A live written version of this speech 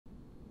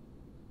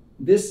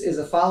This is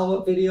a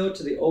follow-up video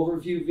to the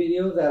overview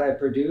video that I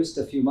produced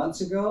a few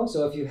months ago.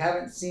 So if you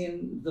haven't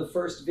seen the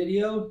first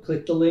video,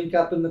 click the link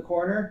up in the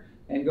corner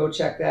and go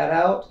check that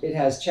out. It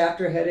has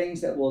chapter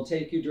headings that will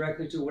take you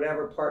directly to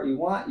whatever part you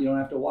want. You don't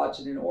have to watch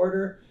it in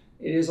order.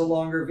 It is a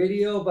longer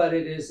video, but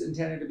it is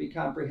intended to be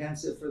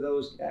comprehensive for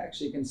those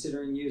actually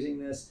considering using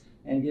this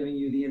and giving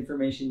you the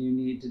information you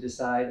need to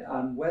decide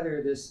on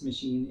whether this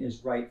machine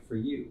is right for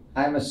you.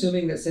 I'm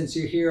assuming that since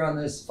you're here on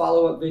this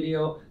follow-up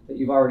video that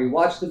you've already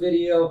watched the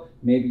video,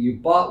 maybe you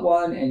bought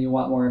one and you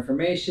want more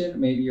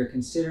information, maybe you're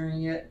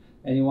considering it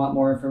and you want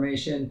more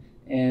information,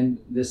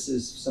 and this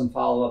is some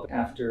follow-up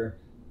after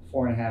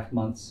 4.5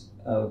 months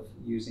of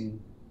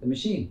using the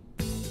machine.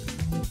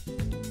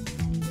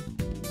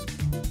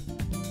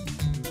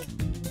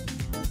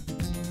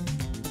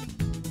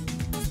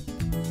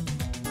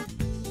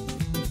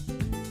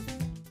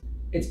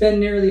 It's been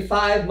nearly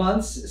 5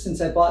 months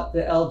since I bought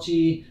the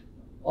LG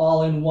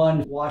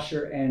all-in-one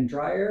washer and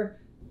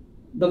dryer.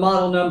 The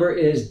model number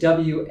is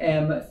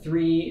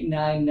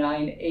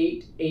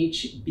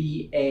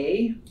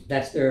WM3998HBA.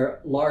 That's their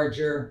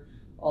larger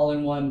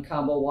all-in-one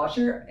combo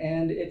washer,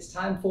 and it's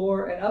time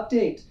for an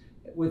update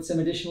with some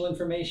additional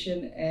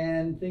information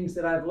and things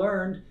that I've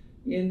learned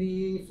in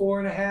the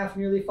 4.5,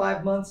 nearly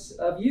 5 months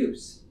of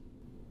use.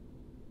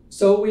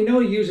 So we know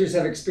users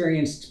have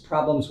experienced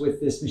problems with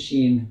this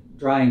machine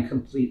drying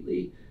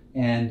completely,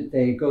 and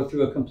they go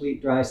through a complete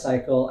dry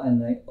cycle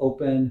and they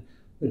open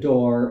the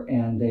door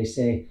and they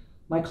say,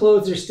 my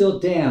clothes are still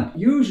damp.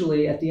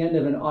 Usually at the end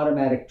of an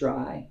automatic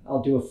dry,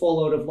 I'll do a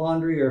full load of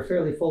laundry or a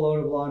fairly full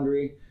load of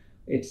laundry.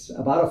 It's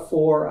about a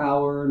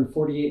 4-hour and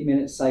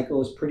 48-minute cycle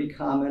is pretty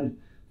common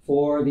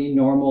for the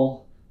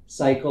normal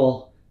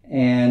cycle,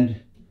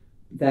 and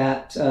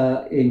that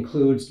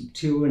includes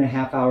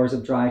 2.5 hours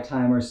of dry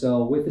time or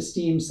so. With the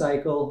steam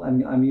cycle,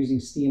 I'm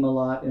using steam a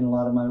lot in a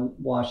lot of my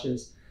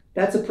washes.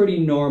 That's a pretty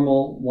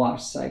normal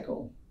wash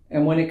cycle.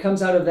 And when it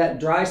comes out of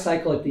that dry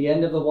cycle at the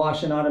end of the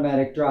wash and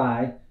automatic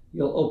dry,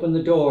 you'll open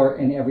the door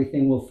and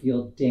everything will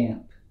feel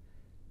damp.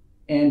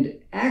 And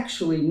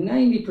actually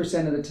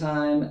 90% of the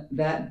time,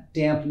 that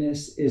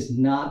dampness is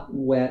not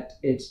wet.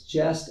 It's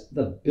just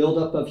the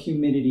buildup of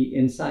humidity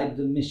inside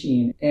the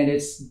machine, and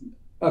it's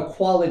a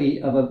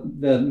quality of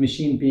the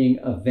machine being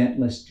a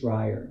ventless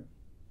dryer.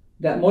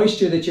 That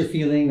moisture that you're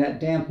feeling, that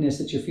dampness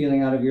that you're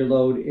feeling out of your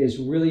load is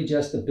really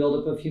just the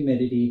buildup of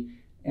humidity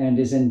and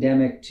is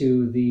endemic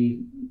to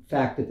the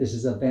fact that this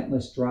is a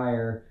ventless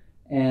dryer,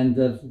 and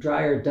the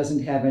dryer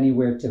doesn't have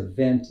anywhere to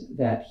vent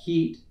that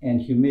heat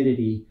and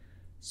humidity,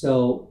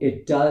 so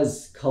it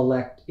does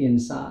collect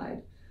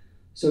inside.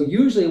 So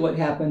usually what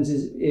happens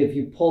is if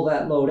you pull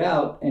that load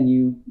out and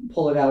you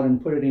pull it out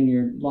and put it in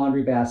your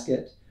laundry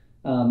basket,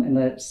 and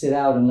let it sit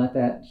out and let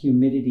that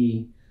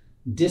humidity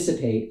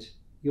dissipate,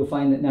 you'll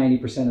find that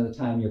 90% of the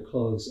time your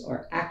clothes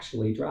are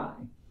actually dry.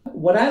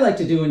 What I like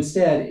to do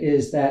instead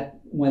is that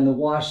when the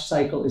wash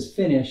cycle is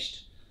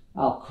finished,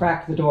 I'll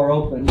crack the door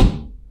open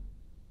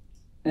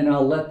and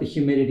I'll let the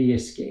humidity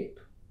escape.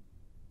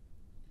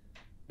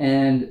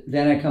 And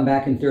then I come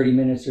back in 30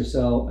 minutes or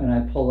so and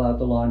I pull out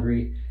the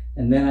laundry,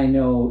 and then I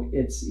know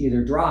it's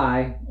either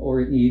dry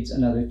or it needs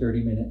another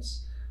 30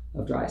 minutes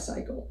of dry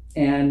cycle.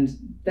 And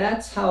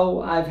that's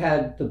how I've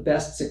had the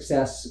best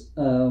success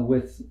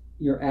with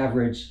your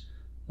average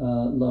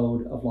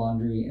load of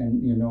laundry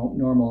and your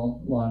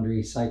normal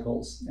laundry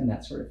cycles and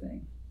that sort of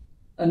thing.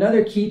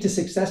 Another key to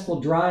successful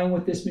drying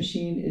with this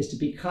machine is to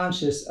be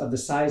conscious of the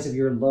size of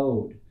your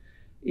load.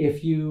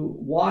 If you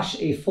wash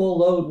a full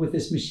load with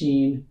this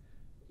machine,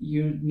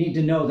 you need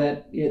to know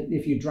that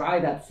if you dry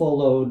that full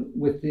load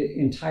with the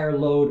entire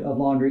load of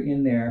laundry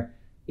in there,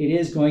 it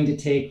is going to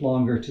take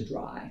longer to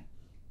dry.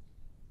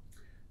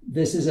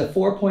 This is a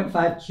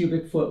 4.5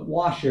 cubic foot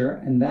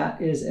washer, and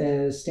that is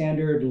a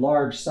standard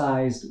large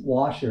sized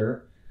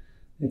washer.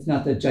 It's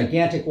not the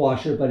gigantic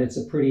washer, but it's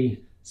a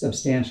pretty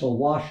substantial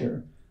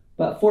washer.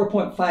 But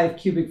 4.5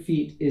 cubic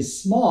feet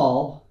is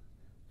small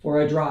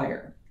for a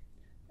dryer.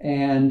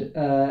 And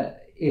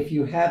if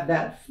you have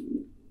that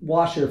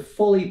washer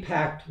fully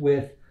packed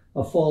with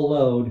a full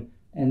load,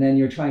 and then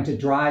you're trying to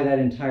dry that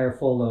entire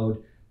full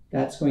load,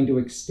 that's going to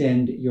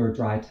extend your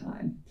dry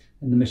time.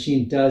 And the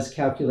machine does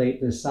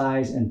calculate the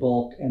size and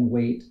bulk and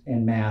weight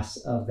and mass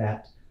of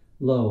that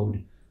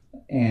load.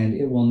 And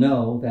it will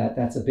know that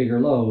that's a bigger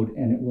load,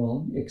 and it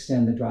will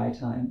extend the dry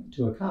time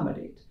to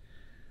accommodate.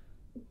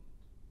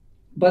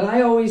 But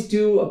I always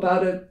do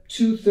about a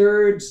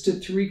 2/3 to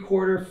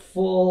 3/4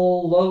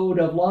 full load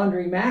of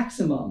laundry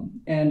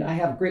maximum. And I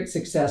have great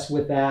success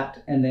with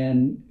that, and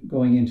then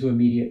going into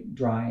immediate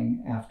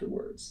drying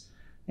afterwards.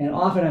 And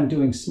often I'm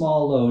doing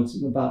small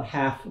loads, about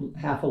half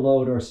a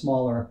load or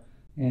smaller,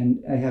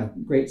 and I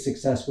have great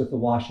success with the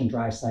wash and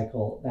dry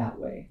cycle that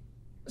way.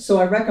 So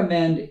I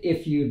recommend,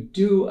 if you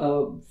do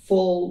a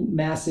full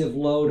massive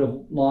load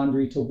of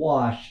laundry to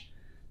wash,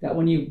 that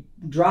when you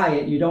dry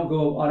it, you don't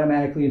go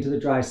automatically into the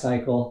dry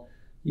cycle.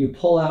 You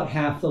pull out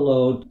half the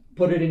load,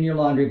 put it in your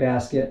laundry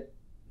basket,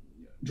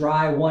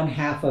 dry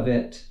 1/2 of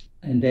it,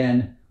 and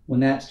then when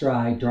that's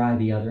dry, dry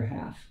the other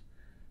half.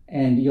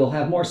 and you'll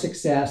have more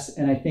success.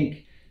 And I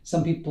think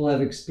some people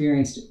have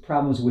experienced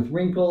problems with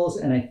wrinkles,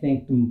 and I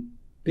think the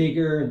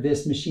bigger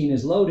this machine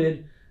is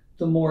loaded,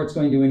 the more it's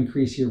going to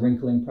increase your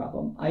wrinkling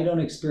problem. I don't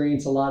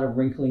experience a lot of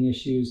wrinkling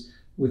issues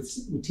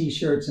with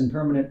t-shirts and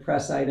permanent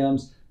press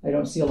items. I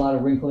don't see a lot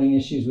of wrinkling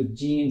issues with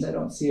jeans. I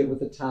don't see it with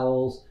the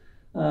towels.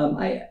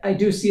 I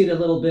do see it a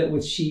little bit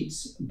with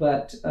sheets,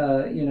 but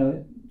you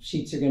know,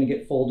 sheets are going to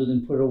get folded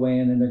and put away,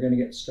 and then they're going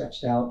to get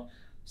stretched out.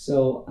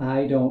 So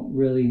I don't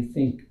really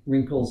think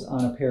wrinkles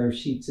on a pair of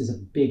sheets is a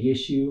big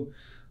issue.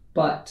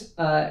 But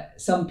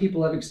some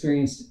people have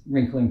experienced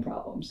wrinkling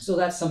problems. So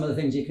that's some of the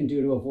things you can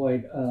do to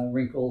avoid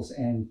wrinkles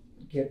and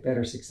get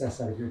better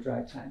success out of your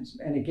dry times.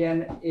 And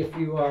again, if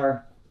you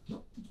are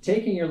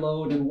taking your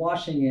load and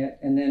washing it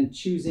and then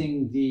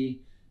choosing the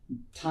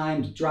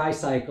timed dry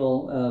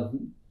cycle of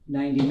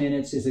 90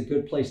 minutes is a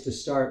good place to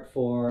start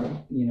for,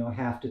 you know,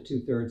 1/2 to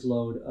 2/3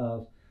 load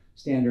of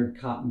standard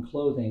cotton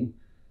clothing.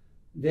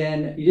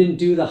 Then you didn't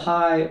do the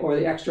high or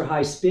the extra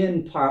high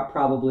spin part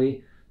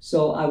probably.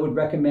 So I would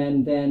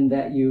recommend then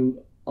that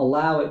you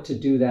allow it to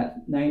do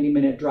that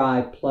 90-minute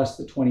dry plus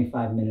the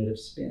 25-minute of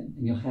spin,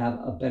 and you'll have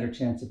a better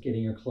chance of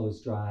getting your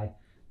clothes dry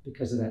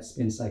because of that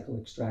spin cycle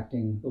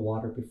extracting the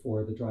water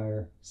before the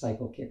dryer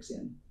cycle kicks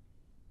in.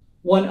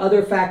 One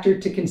other factor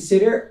to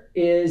consider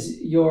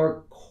is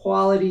your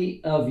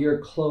quality of your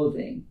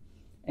clothing.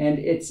 And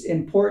it's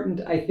important,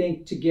 I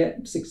think, to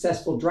get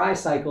successful dry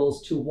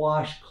cycles to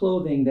wash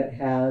clothing that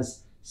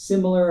has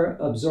similar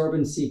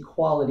absorbency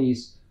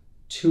qualities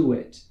to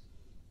it.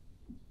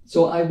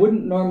 So I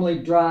wouldn't normally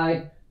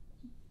dry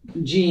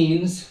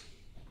jeans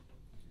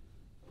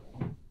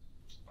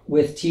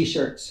with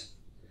t-shirts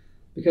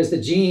because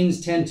the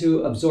jeans tend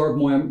to absorb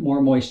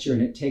more moisture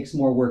and it takes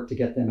more work to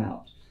get them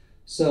out.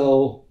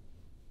 So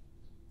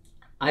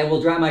I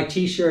will dry my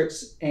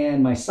t-shirts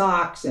and my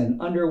socks and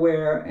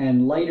underwear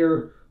and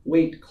lighter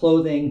weight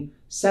clothing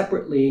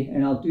separately,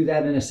 and I'll do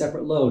that in a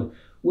separate load.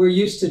 We're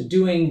used to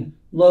doing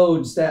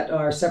loads that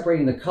are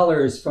separating the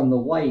colors from the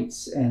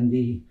whites and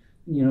the,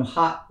 you know,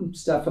 hot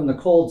stuff from the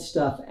cold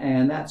stuff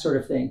and that sort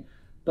of thing.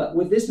 But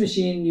with this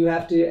machine, you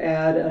have to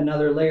add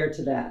another layer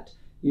to that.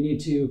 You need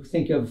to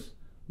think of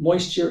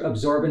moisture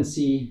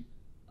absorbency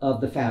of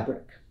the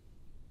fabric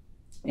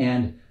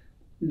and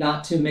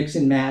not to mix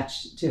and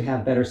match to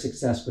have better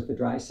success with the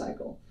dry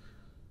cycle.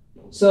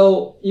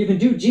 So you can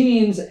do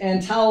jeans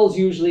and towels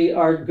usually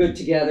are good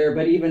together,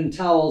 but even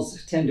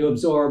towels tend to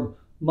absorb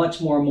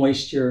much more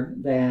moisture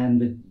than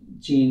the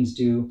jeans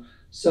do.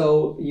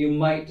 So you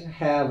might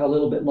have a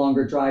little bit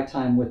longer dry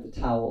time with the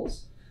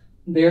towels.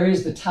 There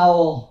is the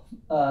towel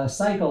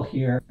cycle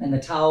here, and the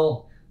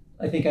towel,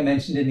 I think I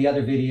mentioned in the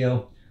other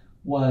video,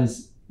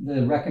 was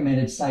the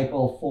recommended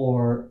cycle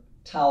for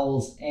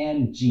towels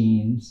and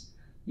jeans,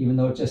 even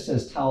though it just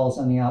says towels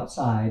on the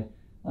outside.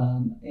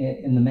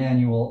 In the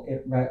manual,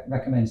 it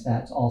recommends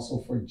that also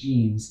for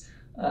jeans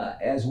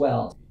as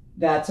well.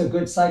 That's a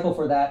good cycle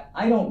for that.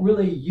 I don't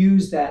really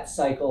use that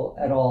cycle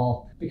at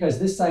all because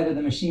this side of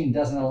the machine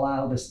doesn't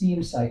allow the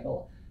steam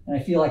cycle. And I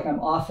feel like I'm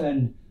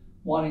often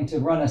wanting to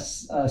run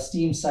a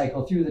steam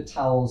cycle through the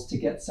towels to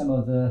get some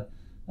of the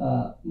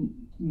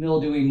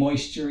mildewy,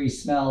 moisture-y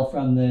smell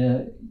from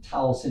the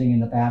towel sitting in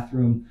the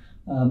bathroom.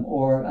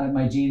 Or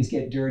my jeans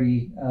get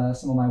dirty,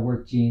 some of my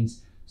work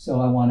jeans. So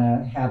I want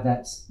to have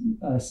that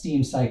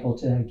steam cycle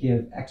to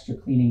give extra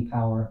cleaning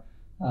power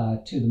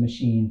to the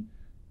machine.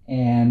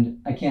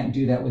 And I can't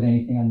do that with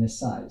anything on this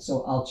side.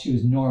 So I'll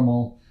choose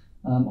normal,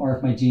 or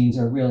if my jeans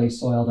are really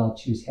soiled, I'll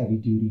choose heavy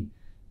duty.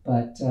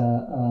 But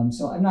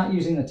so I'm not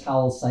using the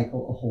towel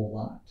cycle a whole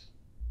lot.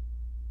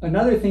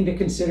 Another thing to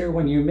consider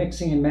when you're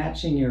mixing and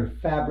matching your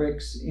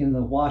fabrics in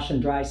the wash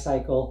and dry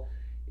cycle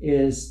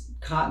is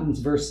cottons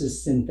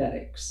versus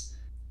synthetics.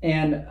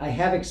 And I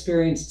have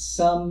experienced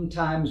some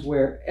times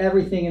where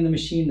everything in the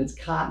machine that's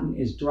cotton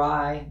is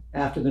dry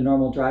after the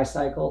normal dry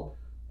cycle,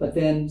 but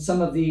then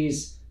some of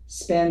these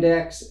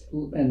spandex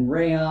and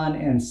rayon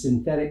and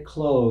synthetic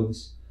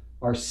clothes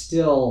are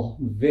still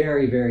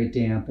very, very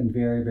damp and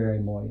very, very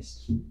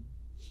moist.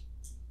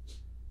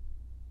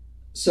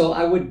 So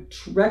I would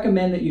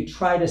recommend that you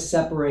try to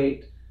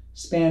separate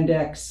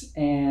spandex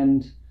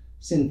and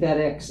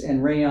synthetics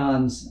and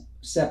rayons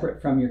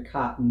separate from your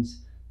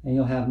cottons, and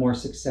you'll have more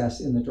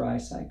success in the dry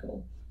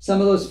cycle. Some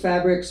of those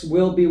fabrics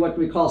will be what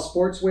we call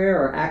sportswear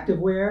or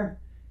activewear,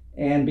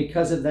 and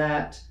because of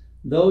that,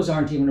 those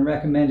aren't even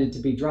recommended to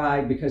be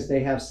dried because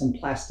they have some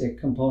plastic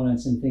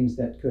components and things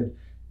that could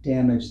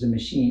damage the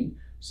machine.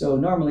 So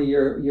normally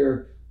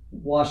you're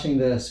washing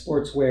the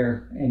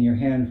sportswear and you're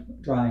hand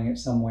drying it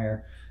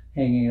somewhere,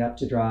 hanging it up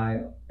to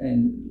dry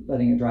and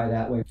letting it dry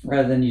that way,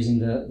 rather than using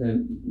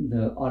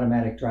the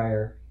automatic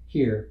dryer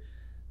here.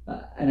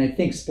 And I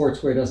think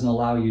sportswear doesn't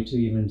allow you to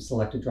even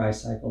select a dry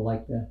cycle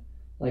like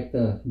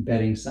the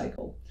bedding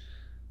cycle.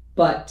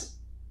 But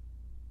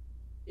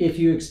if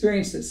you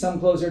experience that some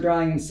clothes are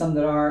drying and some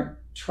that aren't,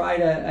 try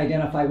to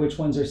identify which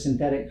ones are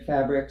synthetic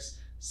fabrics,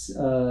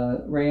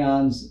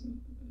 rayons,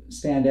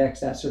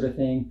 spandex, that sort of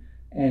thing,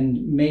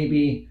 and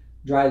maybe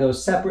dry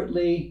those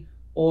separately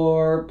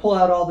or pull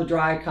out all the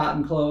dry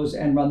cotton clothes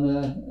and run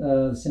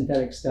the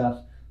synthetic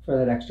stuff for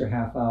that extra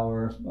half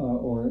hour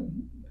or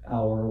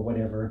hour or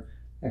whatever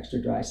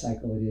extra dry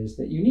cycle it is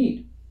that you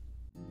need.